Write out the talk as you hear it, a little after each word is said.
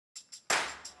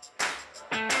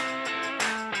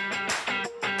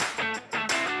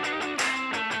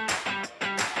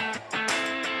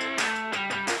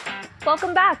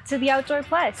Welcome back to the Outdoor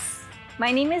Plus.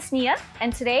 My name is Mia,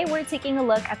 and today we're taking a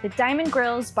look at the Diamond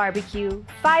Grills BBQ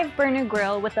 5-burner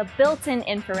grill with a built-in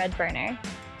infrared burner,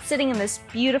 sitting in this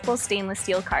beautiful stainless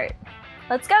steel cart.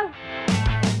 Let's go!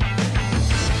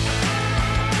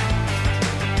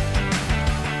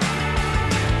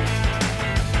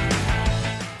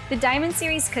 The Diamond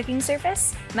Series cooking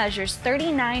surface measures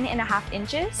 39.5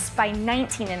 inches by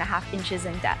 19.5 inches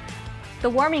in depth. The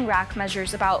warming rack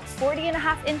measures about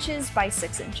 40.5 inches by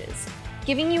 6 inches,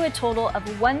 giving you a total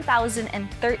of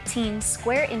 1,013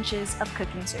 square inches of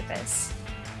cooking surface.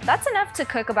 That's enough to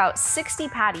cook about 60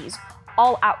 patties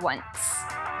all at once.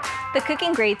 The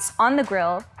cooking grates on the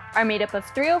grill are made up of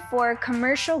 304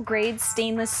 commercial-grade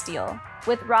stainless steel,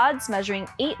 with rods measuring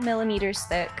 8 millimeters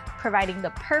thick, providing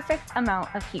the perfect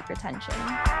amount of heat retention.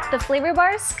 The flavor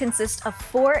bars consist of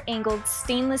 4 angled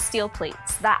stainless steel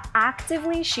plates that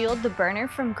actively shield the burner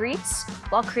from grease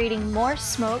while creating more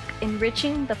smoke,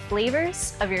 enriching the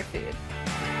flavors of your food.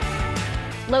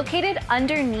 Located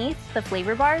underneath the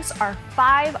flavor bars are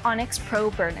 5 Onyx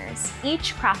Pro burners,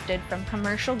 each crafted from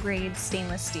commercial-grade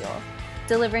stainless steel,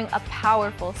 delivering a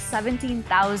powerful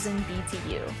 17,000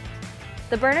 BTU.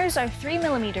 The burners are 3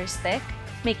 millimeters thick,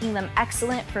 making them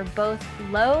excellent for both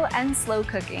low and slow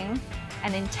cooking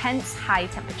and intense high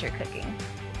temperature cooking.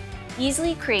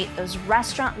 Easily create those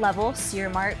restaurant-level sear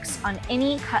marks on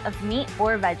any cut of meat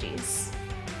or veggies.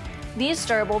 These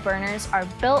durable burners are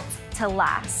built to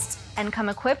last and come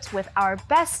equipped with our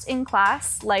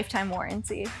best-in-class lifetime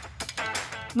warranty.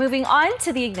 Moving on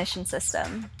to the ignition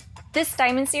system. This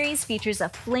Diamond Series features a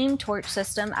flame torch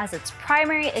system as its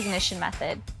primary ignition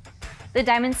method. The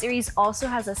Diamond Series also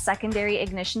has a secondary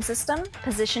ignition system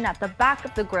positioned at the back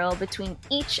of the grill between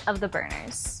each of the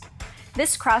burners.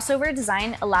 This crossover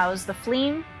design allows the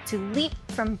flame to leap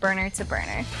from burner to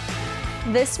burner.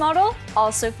 This model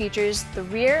also features the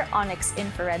rear Onyx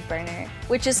infrared burner,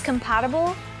 which is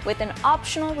compatible with an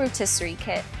optional rotisserie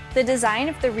kit. The design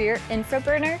of the rear infra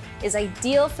burner is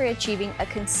ideal for achieving a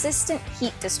consistent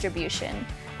heat distribution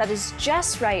that is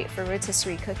just right for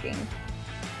rotisserie cooking.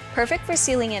 Perfect for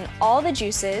sealing in all the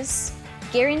juices,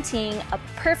 guaranteeing a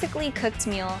perfectly cooked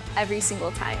meal every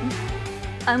single time.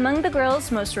 Among the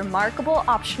grill's most remarkable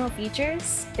optional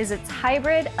features is its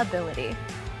hybrid ability.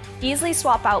 Easily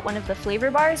swap out one of the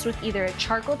flavor bars with either a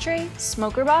charcoal tray,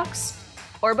 smoker box,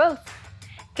 or both,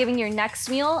 giving your next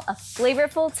meal a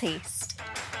flavorful taste.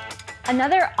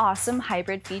 Another awesome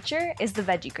hybrid feature is the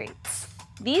veggie grates.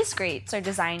 These grates are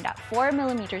designed at 4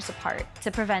 millimeters apart to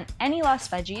prevent any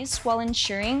lost veggies while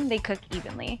ensuring they cook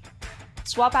evenly.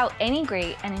 Swap out any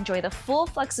grate and enjoy the full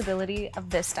flexibility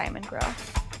of this Diamond grill.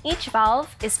 Each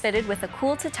valve is fitted with a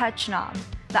cool-to-touch knob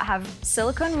that have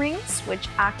silicone rings which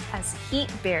act as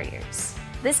heat barriers.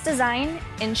 This design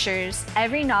ensures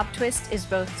every knob twist is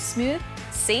both smooth,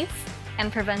 safe,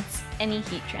 and prevents any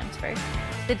heat transfer.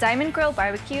 The Diamond Grill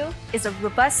BBQ is a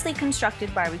robustly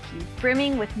constructed barbecue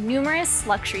brimming with numerous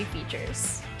luxury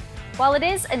features. While it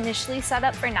is initially set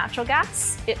up for natural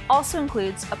gas, it also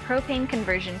includes a propane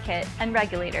conversion kit and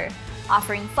regulator,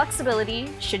 offering flexibility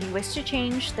should you wish to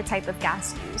change the type of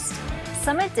gas used.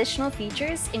 Some additional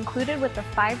features included with the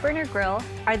 5-burner grill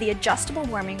are the adjustable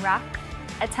warming rack,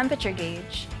 a temperature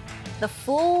gauge, the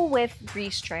full-width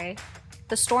grease tray,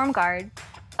 the storm guard,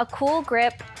 a cool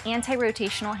grip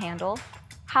anti-rotational handle,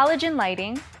 halogen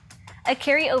lighting, a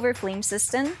carry-over flame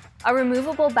system, a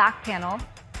removable back panel,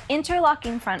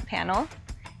 interlocking front panel,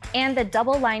 and the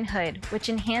double-line hood, which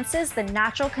enhances the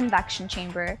natural convection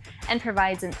chamber and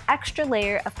provides an extra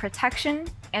layer of protection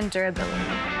and durability.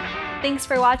 Thanks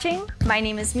for watching. My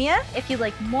name is Mia. If you'd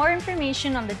like more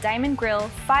information on the Diamond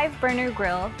Grill 5-burner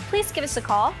grill, please give us a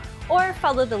call or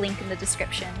follow the link in the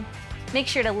description. Make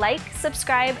sure to like,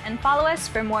 subscribe, and follow us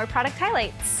for more product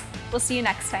highlights. We'll see you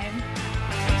next time.